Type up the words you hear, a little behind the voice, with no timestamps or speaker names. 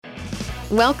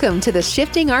Welcome to the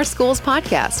Shifting Our Schools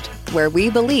podcast, where we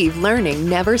believe learning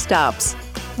never stops.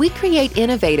 We create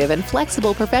innovative and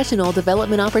flexible professional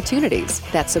development opportunities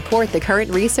that support the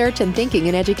current research and thinking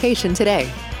in education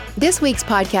today. This week's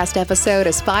podcast episode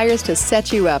aspires to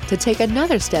set you up to take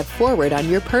another step forward on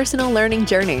your personal learning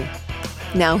journey.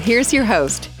 Now here's your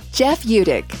host, Jeff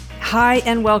Udick. Hi,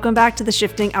 and welcome back to the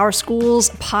Shifting Our Schools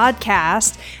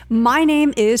podcast. My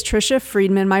name is Trisha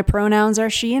Friedman. My pronouns are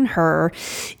she and her.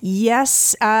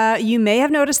 Yes, you may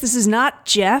have noticed this is not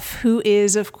Jeff, who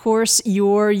is, of course,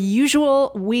 your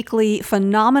usual weekly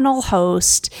phenomenal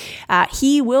host.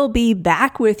 He will be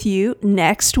back with you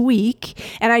next week.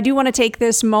 And I do want to take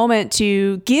this moment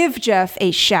to give Jeff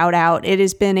a shout out. It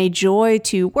has been a joy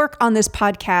to work on this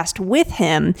podcast with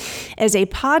him. As a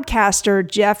podcaster,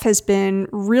 Jeff has been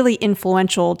really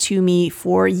influential to me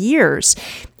for years.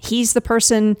 He's the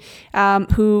person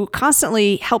who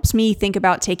constantly helps me think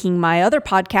about taking my other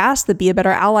podcast, the Be a Better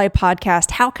Ally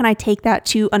podcast. How can I take that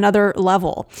to another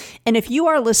level? And if you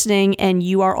are listening and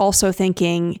you are also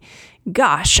thinking,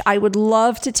 gosh, I would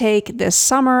love to take this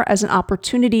summer as an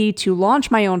opportunity to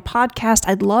launch my own podcast.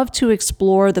 I'd love to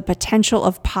explore the potential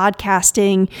of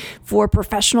podcasting for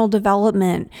professional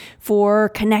development, for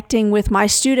connecting with my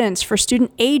students, for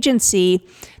student agency.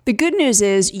 The good news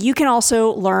is you can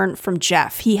also learn from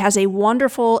Jeff. He has a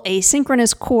wonderful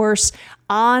asynchronous course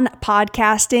on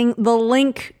podcasting. The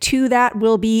link to that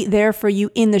will be there for you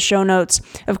in the show notes.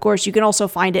 Of course, you can also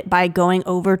find it by going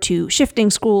over to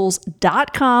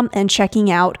shiftingschools.com and checking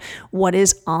out what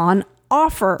is on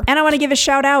offer. And I want to give a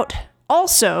shout out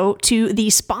also to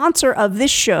the sponsor of this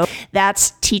show.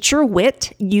 That's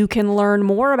TeacherWit. You can learn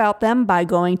more about them by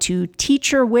going to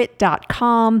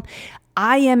teacherwit.com.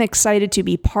 I am excited to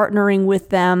be partnering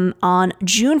with them on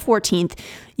June 14th.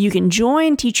 You can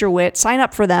join TeacherWit, sign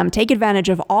up for them, take advantage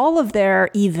of all of their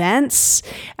events.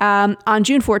 On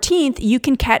June 14th, you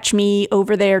can catch me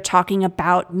over there talking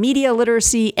about media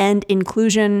literacy and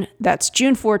inclusion. That's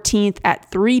June 14th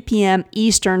at 3 p.m.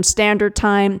 Eastern Standard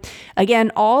Time. Again,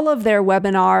 all of their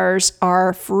webinars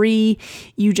are free.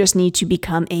 You just need to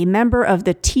become a member of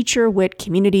the TeacherWit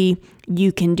community.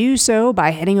 You can do so by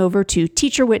heading over to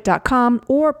teacherwit.com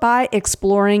or by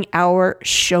exploring our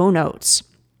show notes.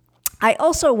 I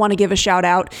also want to give a shout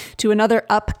out to another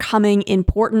upcoming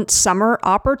important summer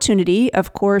opportunity.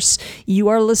 Of course, you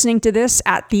are listening to this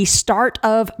at the start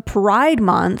of Pride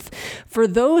Month. For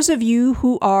those of you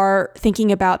who are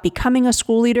thinking about becoming a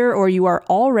school leader or you are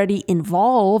already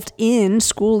involved in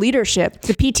school leadership,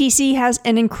 the PTC has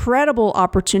an incredible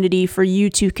opportunity for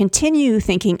you to continue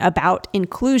thinking about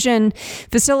inclusion.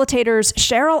 Facilitators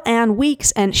Cheryl Ann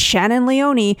Weeks and Shannon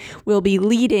Leone will be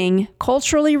leading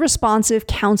culturally responsive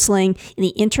counseling in the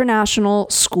international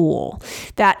school.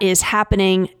 That is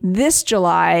happening this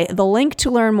July. The link to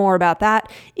learn more about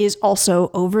that is also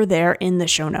over there in the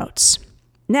show notes.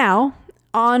 Now,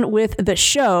 on with the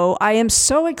show. I am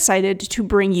so excited to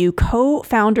bring you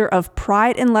co-founder of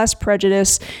Pride and Less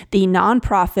Prejudice, the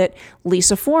nonprofit,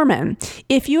 Lisa Foreman.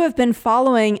 If you have been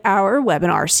following our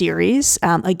webinar series,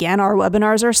 again, our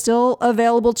webinars are still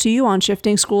available to you on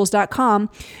shiftingschools.com.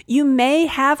 You may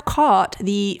have caught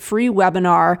the free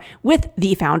webinar with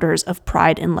the founders of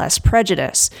Pride and Less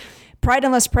Prejudice. Pride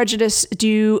and Less Prejudice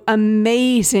do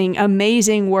amazing,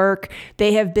 amazing work.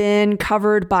 They have been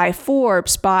covered by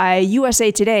Forbes, by USA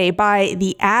Today, by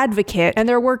The Advocate, and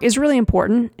their work is really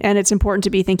important. And it's important to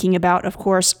be thinking about, of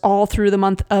course, all through the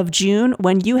month of June.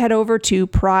 When you head over to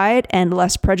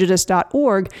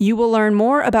prideandlessprejudice.org, you will learn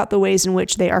more about the ways in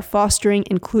which they are fostering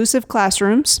inclusive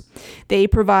classrooms. They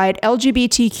provide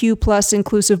LGBTQ plus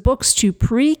inclusive books to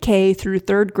pre-K through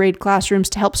third grade classrooms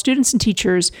to help students and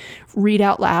teachers read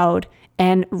out loud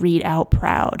and read out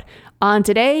proud. On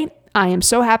today, I am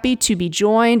so happy to be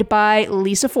joined by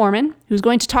Lisa Foreman, who's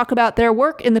going to talk about their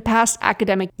work in the past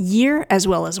academic year, as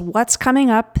well as what's coming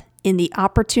up in the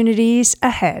opportunities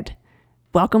ahead.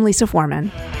 Welcome, Lisa Foreman.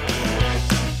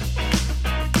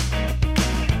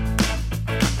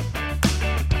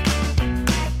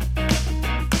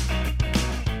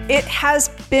 It has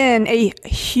been a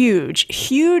huge,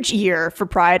 huge year for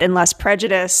Pride and Less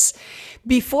Prejudice.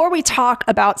 Before we talk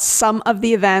about some of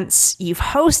the events you've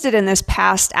hosted in this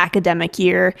past academic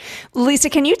year, Lisa,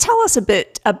 can you tell us a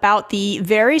bit about the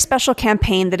very special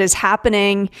campaign that is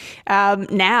happening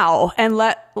now and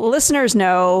let listeners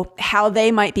know how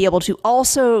they might be able to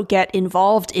also get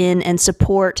involved in and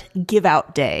support Give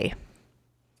Out Day?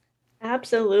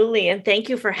 Absolutely. And thank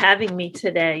you for having me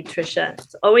today, Trisha.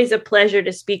 It's always a pleasure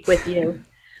to speak with you.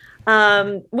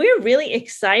 We're really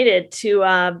excited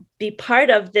to be part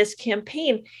of this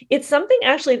campaign. It's something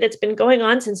actually that's been going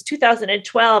on since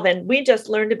 2012, and we just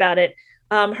learned about it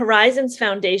Horizons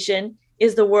Foundation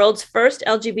is the world's first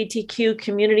LGBTQ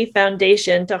community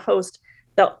foundation to host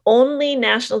the only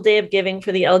National Day of Giving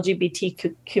for the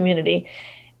LGBT community.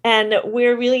 And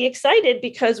we're really excited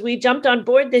because we jumped on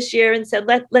board this year and said,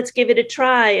 let's give it a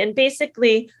try. And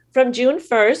basically, from June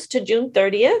 1st to June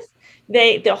 30th,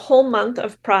 the whole month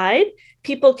of Pride,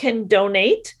 people can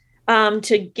donate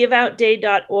to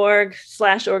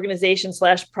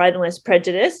giveoutday.org/organization/Pride and Less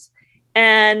Prejudice.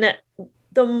 And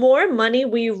the more money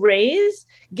we raise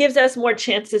gives us more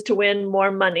chances to win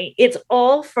more money. It's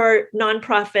all for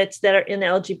nonprofits that are in the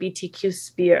LGBTQ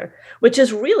sphere, which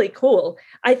is really cool.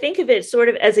 I think of it sort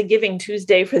of as a Giving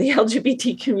Tuesday for the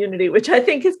LGBT community, which I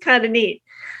think is kind of neat.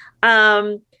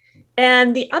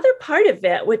 And the other part of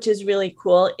it, which is really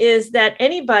cool, is that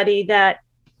anybody that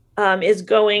is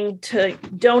going to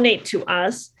donate to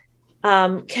us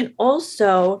can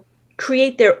also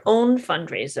create their own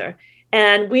fundraiser.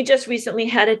 And we just recently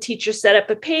had a teacher set up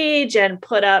a page and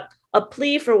put up a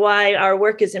plea for why our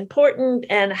work is important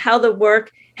and how the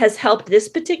work has helped this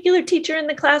particular teacher in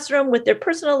the classroom with their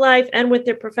personal life and with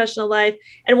their professional life,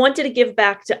 and wanted to give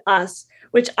back to us,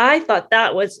 which I thought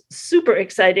that was super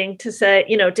exciting to say,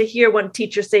 to hear one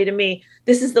teacher say to me,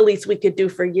 this is the least we could do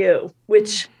for you,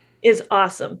 which is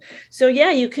awesome. So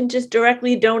yeah, you can just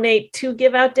directly donate to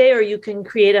Give Out Day, or you can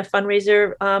create a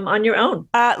fundraiser on your own.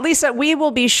 Lisa, we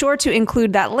will be sure to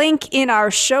include that link in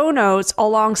our show notes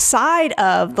alongside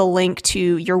of the link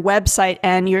to your website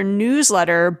and your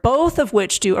newsletter, both of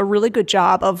which do a really good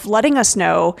job of letting us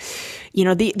know,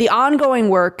 the ongoing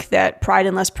work that Pride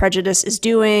and Less Prejudice is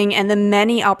doing and the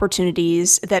many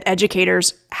opportunities that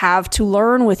educators have to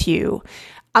learn with you.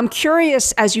 I'm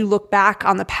curious, as you look back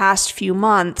on the past few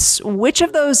months, which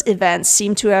of those events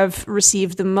seem to have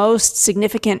received the most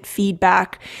significant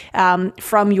feedback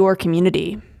from your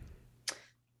community?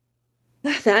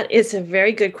 That is a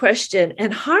very good question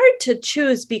and hard to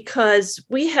choose because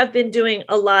we have been doing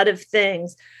a lot of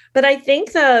things. But I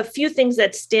think the few things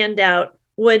that stand out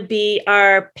would be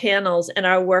our panels and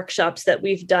our workshops that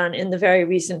we've done in the very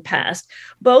recent past.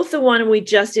 Both the one we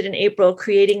just did in April,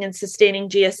 creating and sustaining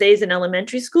GSAs in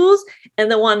elementary schools,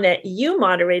 and the one that you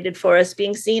moderated for us,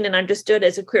 being seen and understood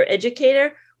as a queer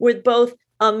educator, were both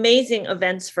amazing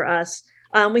events for us.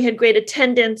 We had great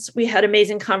attendance. We had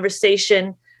amazing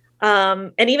conversation.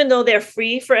 And even though they're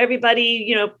free for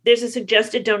everybody, there's a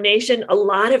suggested donation. A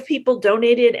lot of people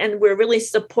donated and were really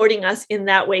supporting us in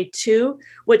that way too,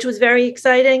 which was very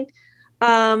exciting.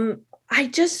 I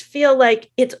just feel like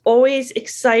it's always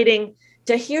exciting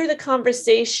to hear the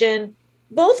conversation,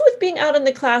 both with being out in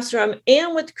the classroom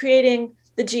and with creating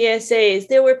the GSAs.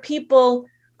 There were people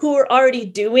who were already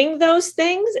doing those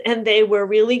things, and they were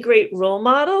really great role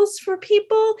models for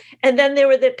people. And then there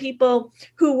were the people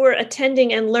who were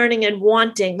attending and learning and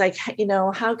wanting, like,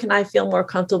 how can I feel more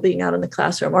comfortable being out in the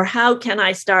classroom? Or how can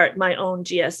I start my own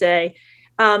GSA?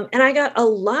 And I got a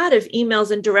lot of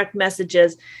emails and direct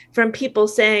messages from people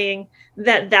saying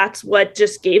that that's what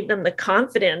just gave them the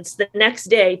confidence the next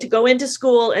day to go into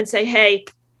school and say, hey,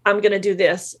 I'm going to do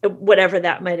this, whatever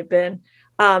that might have been.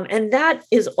 And that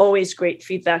is always great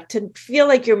feedback, to feel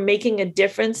like you're making a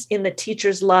difference in the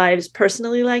teachers' lives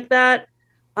personally like that,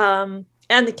 and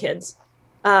the kids,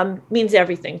 means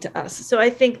everything to us. So I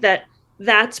think that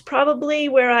that's probably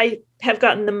where I have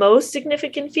gotten the most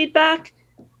significant feedback.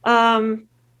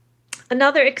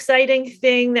 Another exciting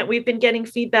thing that we've been getting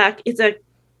feedback is a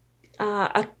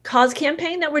cause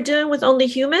campaign that we're doing with Only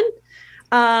Human.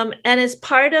 And as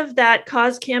part of that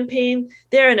cause campaign,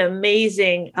 they're an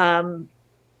amazing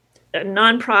a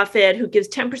nonprofit who gives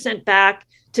 10% back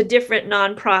to different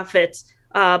nonprofits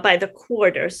by the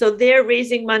quarter. So they're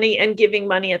raising money and giving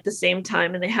money at the same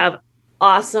time. And they have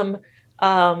awesome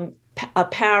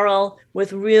apparel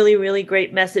with really, really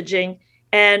great messaging.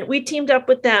 And we teamed up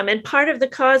with them. And part of the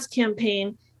cause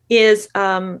campaign is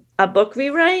a book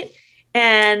rewrite.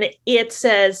 And it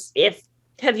says,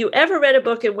 have you ever read a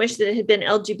book and wished that it had been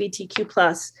LGBTQ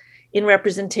plus in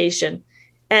representation?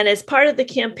 And as part of the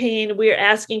campaign, we're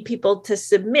asking people to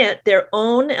submit their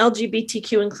own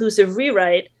LGBTQ inclusive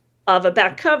rewrite of a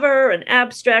back cover, an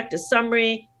abstract, a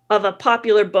summary of a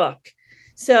popular book.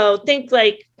 So think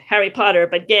like Harry Potter,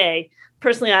 but gay.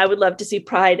 Personally, I would love to see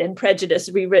Pride and Prejudice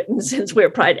rewritten, since we're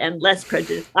Pride and Less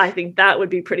Prejudice. I think that would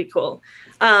be pretty cool.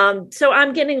 So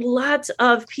I'm getting lots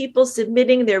of people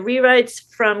submitting their rewrites,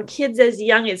 from kids as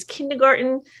young as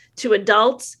kindergarten to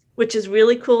adults, which is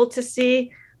really cool to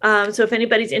see. So if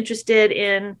anybody's interested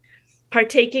in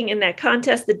partaking in that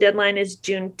contest, the deadline is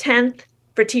June 10th.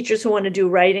 For teachers who want to do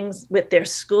writings with their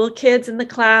school kids in the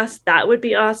class, that would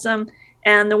be awesome.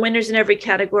 And the winners in every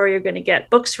category are going to get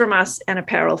books from us and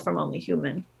apparel from Only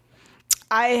Human.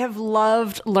 I have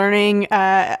loved learning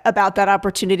about that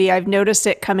opportunity. I've noticed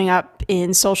it coming up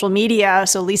in social media.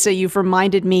 So, Lisa, you've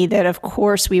reminded me that, of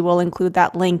course, we will include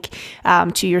that link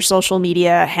to your social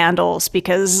media handles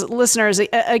because, listeners,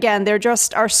 again, there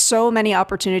just are so many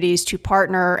opportunities to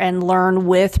partner and learn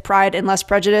with Pride and Less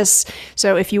Prejudice.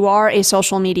 So, if you are a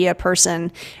social media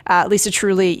person, Lisa,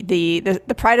 truly,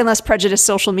 the Pride and Less Prejudice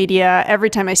social media, every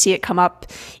time I see it come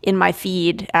up in my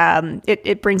feed,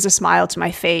 it brings a smile to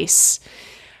my face.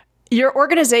 Your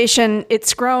organization,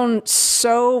 it's grown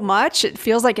so much. It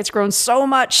feels like it's grown so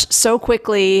much so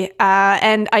quickly.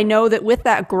 And I know that with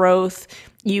that growth,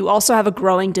 you also have a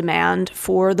growing demand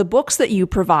for the books that you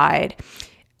provide.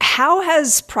 How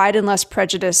has Pride and Less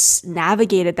Prejudice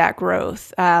navigated that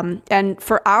growth? And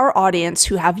for our audience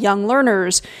who have young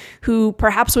learners who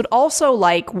perhaps would also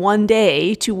like one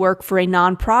day to work for a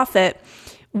nonprofit,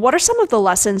 what are some of the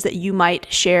lessons that you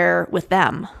might share with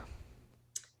them?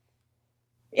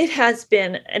 It has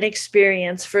been an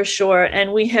experience for sure.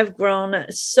 And we have grown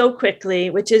so quickly,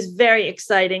 which is very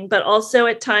exciting, but also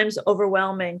at times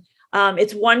overwhelming.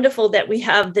 It's wonderful that we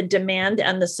have the demand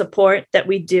and the support that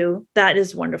we do. That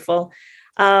is wonderful.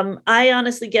 I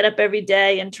honestly get up every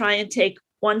day and try and take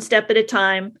one step at a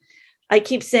time. I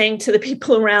keep saying to the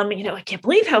people around me, I can't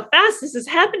believe how fast this is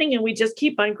happening. And we just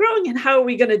keep on growing. And how are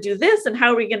we going to do this? And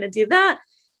how are we going to do that?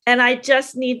 And I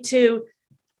just need to,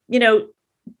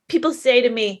 people say to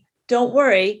me, don't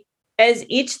worry, as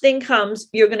each thing comes,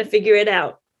 you're going to figure it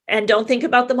out. And don't think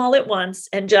about them all at once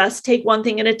and just take one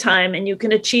thing at a time and you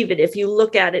can achieve it if you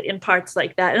look at it in parts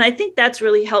like that. And I think that's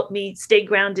really helped me stay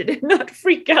grounded and not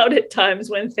freak out at times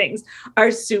when things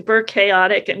are super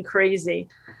chaotic and crazy.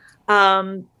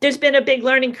 There's been a big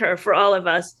learning curve for all of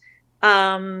us.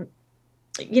 I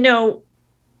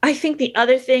think the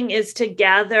other thing is to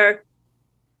gather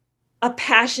a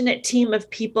passionate team of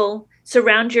people.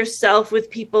 Surround yourself with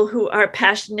people who are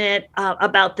passionate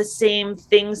about the same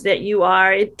things that you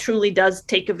are. It truly does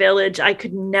take a village. I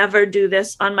could never do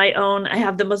this on my own. I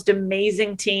have the most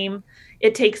amazing team.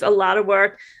 It takes a lot of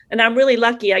work. And I'm really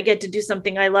lucky I get to do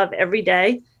something I love every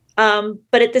day.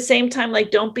 But at the same time,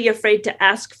 don't be afraid to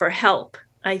ask for help.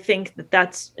 I think that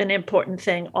that's an important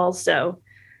thing also.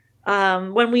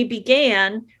 When we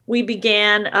began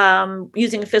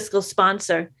using a fiscal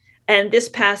sponsor. And this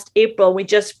past April, we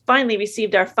just finally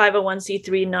received our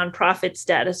 501c3 nonprofit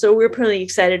status. So we're pretty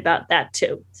excited about that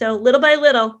too. So little by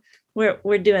little,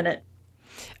 we're doing it.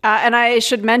 And I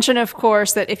should mention, of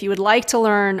course, that if you would like to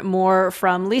learn more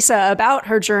from Lisa about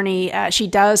her journey, she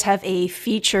does have a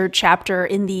featured chapter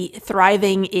in the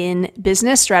Thriving in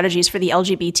Business Strategies for the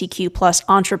LGBTQ plus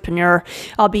Entrepreneur.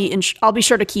 I'll be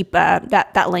sure to keep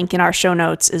that link in our show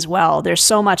notes as well. There's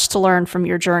so much to learn from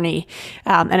your journey,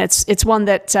 and it's one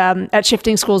that at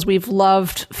Shifting Schools we've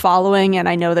loved following, and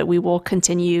I know that we will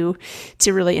continue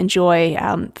to really enjoy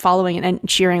following and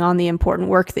cheering on the important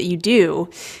work that you do.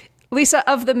 Lisa,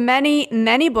 of the many,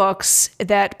 many books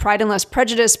that Pride and Less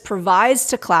Prejudice provides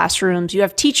to classrooms, you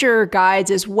have teacher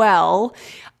guides as well.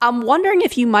 I'm wondering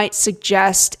if you might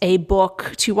suggest a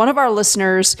book to one of our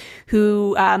listeners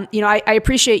who, I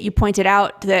appreciate you pointed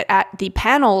out that at the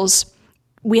panels,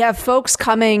 we have folks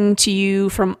coming to you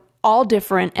from all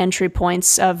different entry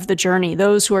points of the journey,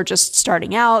 those who are just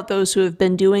starting out, those who have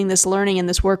been doing this learning and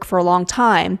this work for a long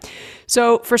time.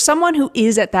 So for someone who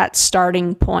is at that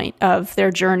starting point of their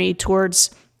journey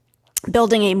towards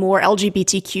building a more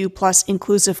LGBTQ plus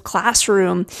inclusive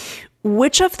classroom,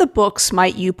 which of the books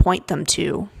might you point them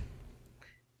to?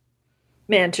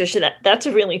 Man, Tricia, that's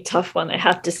a really tough one, I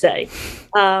have to say.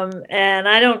 And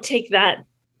I don't take that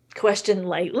question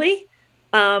lightly.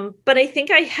 But I think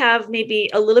I have maybe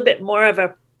a little bit more of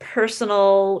a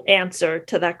personal answer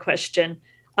to that question.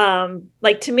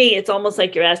 To me, it's almost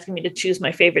like you're asking me to choose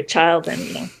my favorite child.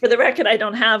 And, for the record, I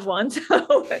don't have one.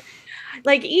 So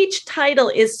each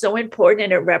title is so important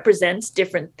and it represents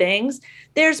different things.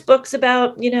 There's books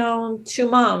about, two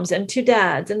moms and two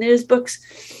dads. And there's books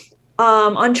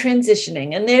on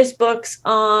transitioning. And there's books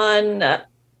on,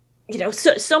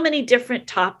 so many different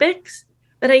topics.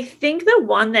 But I think the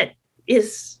one that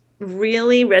is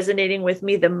really resonating with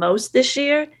me the most this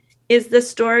year is the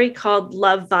story called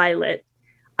Love, Violet.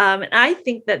 And I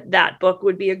think that book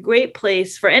would be a great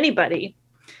place for anybody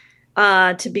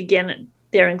to begin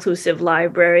their inclusive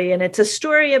library. And it's a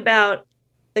story about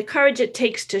the courage it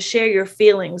takes to share your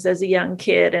feelings as a young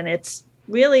kid. And it's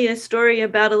really a story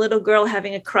about a little girl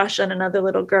having a crush on another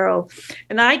little girl.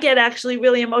 And I get actually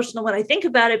really emotional when I think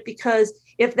about it, because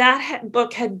if that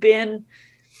book had been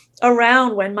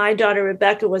around when my daughter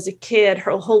Rebecca was a kid,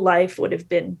 her whole life would have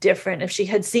been different. If she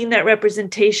had seen that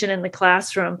representation in the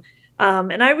classroom,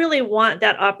 And I really want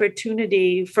that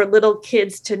opportunity for little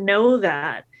kids to know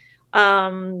that,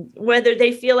 whether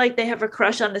they feel like they have a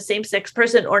crush on the same-sex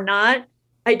person or not.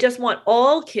 I just want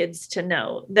all kids to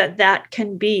know that that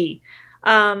can be.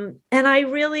 And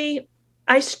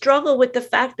I struggle with the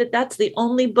fact that that's the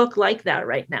only book like that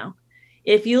right now.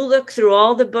 If you look through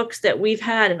all the books that we've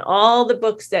had and all the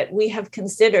books that we have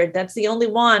considered, that's the only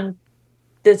one.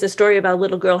 There's a story about a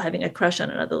little girl having a crush on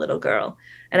another little girl.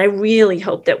 And I really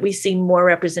hope that we see more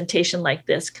representation like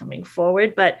this coming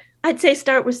forward. But I'd say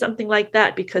start with something like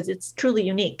that because it's truly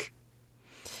unique.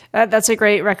 That's a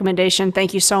great recommendation.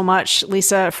 Thank you so much,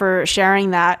 Lisa, for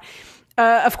sharing that.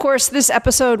 Of course, this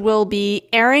episode will be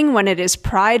airing when it is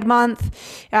Pride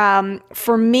Month.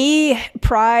 For me,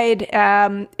 Pride,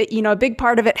 a big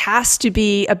part of it has to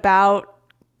be about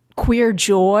queer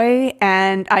joy.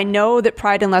 And I know that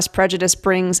Pride and Less Prejudice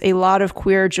brings a lot of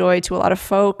queer joy to a lot of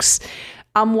folks.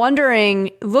 I'm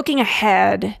wondering, looking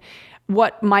ahead,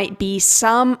 what might be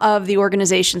some of the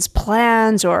organization's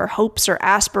plans or hopes or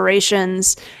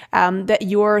aspirations that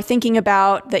you're thinking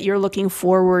about, that you're looking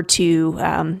forward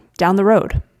to down the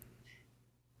road?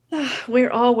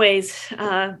 We're always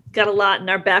got a lot in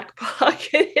our back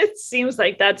pocket. It seems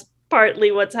like that's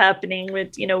partly what's happening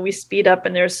with, we speed up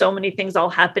and there's so many things all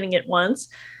happening at once.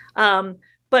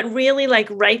 But really, like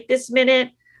right this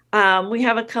minute, we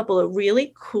have a couple of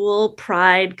really cool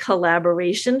Pride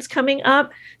collaborations coming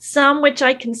up, some which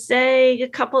I can say, a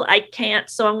couple I can't.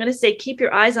 So I'm going to say keep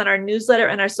your eyes on our newsletter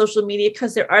and our social media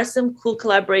because there are some cool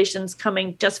collaborations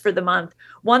coming just for the month.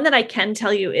 One that I can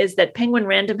tell you is that Penguin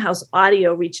Random House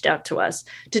Audio reached out to us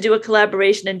to do a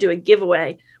collaboration and do a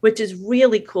giveaway, which is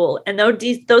really cool. And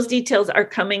those details are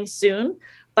coming soon.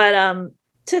 But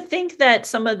to think that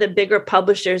some of the bigger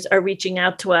publishers are reaching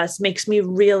out to us makes me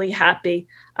really happy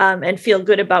and feel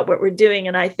good about what we're doing.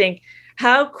 And I think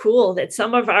how cool that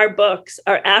some of our books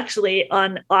are actually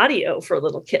on audio for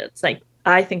little kids. Like,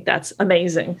 I think that's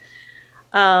amazing.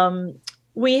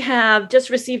 We have just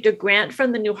received a grant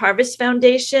from the New Harvest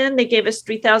Foundation. They gave us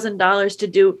 $3,000 to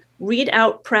do Read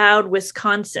Out Proud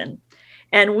Wisconsin.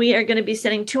 And we are going to be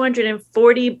sending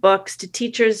 240 books to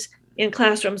teachers in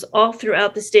classrooms all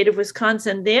throughout the state of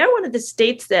Wisconsin. They are one of the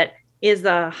states that is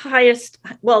the highest,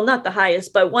 well, not the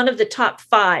highest, but one of the top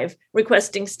 5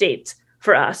 requesting states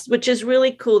for us, which is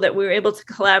really cool that we were able to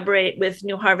collaborate with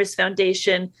New Harvest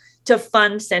Foundation to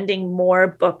fund sending more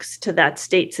books to that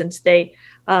state, since they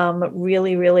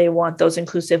really, really want those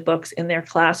inclusive books in their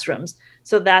classrooms.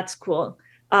 So that's cool.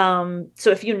 So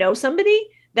if you know somebody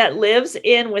that lives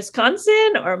in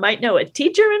Wisconsin or might know a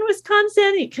teacher in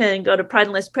Wisconsin, you can go to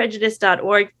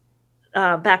prideandlessprejudice.org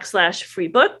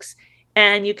 /free books,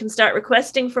 and you can start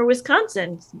requesting for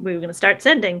Wisconsin. We're going to start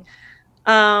sending.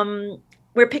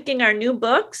 We're picking our new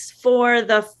books for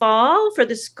the fall, for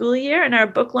the school year, and our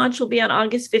book launch will be on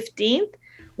August 15th.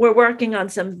 We're working on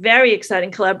some very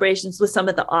exciting collaborations with some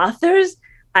of the authors.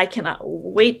 I cannot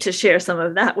wait to share some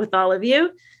of that with all of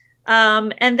you.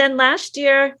 And then last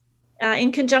year,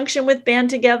 in conjunction with Band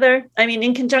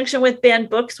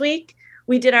Books Week,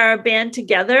 we did our Band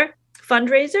Together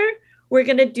fundraiser. We're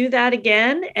going to do that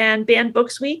again. And Band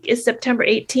Books Week is September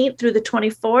 18th through the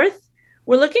 24th.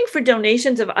 We're looking for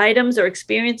donations of items or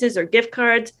experiences or gift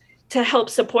cards to help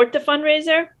support the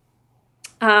fundraiser.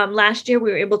 Last year,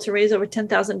 we were able to raise over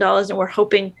 $10,000, and we're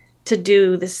hoping to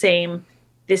do the same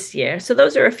this year. So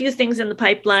those are a few things in the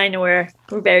pipeline we're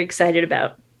very excited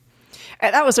about.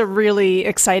 That was a really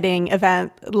exciting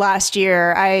event last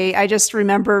year. I just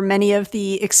remember many of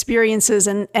the experiences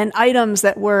and items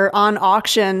that were on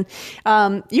auction.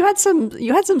 You had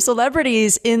some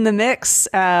celebrities in the mix.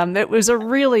 It was a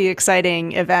really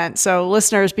exciting event. So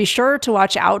listeners, be sure to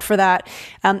watch out for that.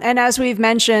 And as we've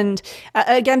mentioned,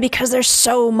 again, because there's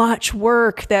so much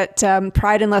work that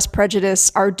Pride and Less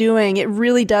Prejudice are doing, it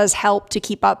really does help to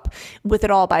keep up with it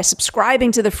all by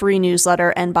subscribing to the free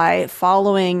newsletter and by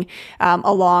following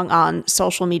along on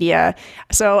social media.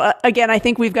 So again, I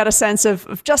think we've got a sense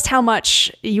of just how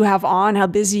much you have on, how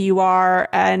busy you are,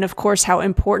 and of course, how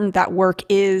important that work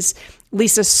is.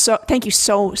 Lisa, thank you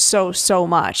so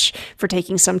much for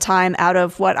taking some time out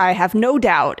of what I have no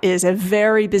doubt is a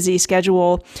very busy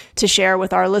schedule to share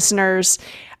with our listeners.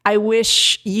 I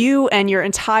wish you and your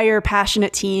entire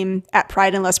passionate team at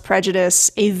Pride and Less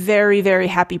Prejudice a very, very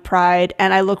happy Pride,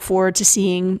 and I look forward to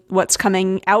seeing what's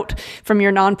coming out from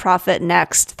your nonprofit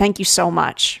next. Thank you so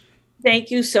much.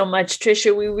 Thank you so much,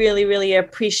 Tricia. We really, really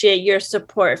appreciate your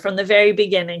support from the very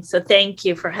beginning. So thank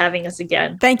you for having us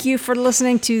again. Thank you for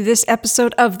listening to this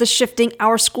episode of the Shifting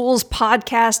Our Schools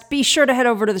podcast. Be sure to head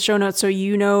over to the show notes so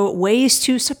you know ways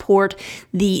to support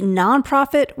the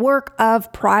nonprofit work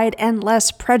of Pride and Less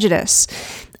Prejudice.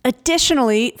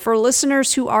 Additionally, for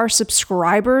listeners who are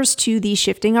subscribers to the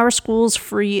Shifting Our Schools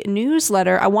free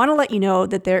newsletter, I want to let you know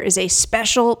that there is a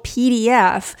special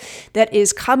PDF that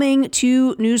is coming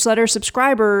to newsletter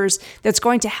subscribers that's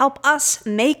going to help us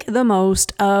make the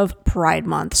most of Pride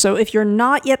Month. So if you're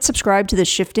not yet subscribed to the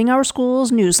Shifting Our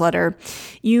Schools newsletter,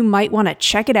 you might want to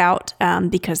check it out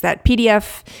because that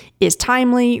PDF is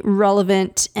timely,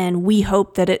 relevant, and we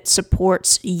hope that it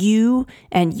supports you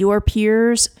and your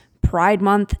peers Pride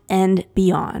Month and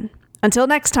beyond. Until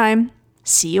next time,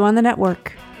 see you on the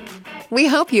network. We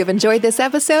hope you've enjoyed this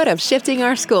episode of Shifting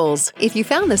Our Schools. If you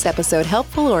found this episode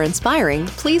helpful or inspiring,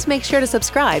 please make sure to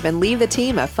subscribe and leave the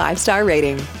team a 5-star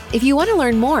rating. If you want to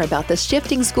learn more about the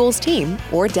Shifting Schools team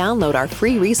or download our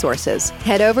free resources,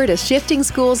 head over to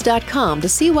shiftingschools.com to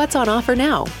see what's on offer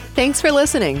now. Thanks for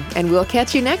listening, and we'll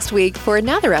catch you next week for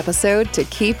another episode to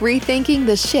keep rethinking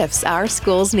the shifts our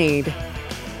schools need.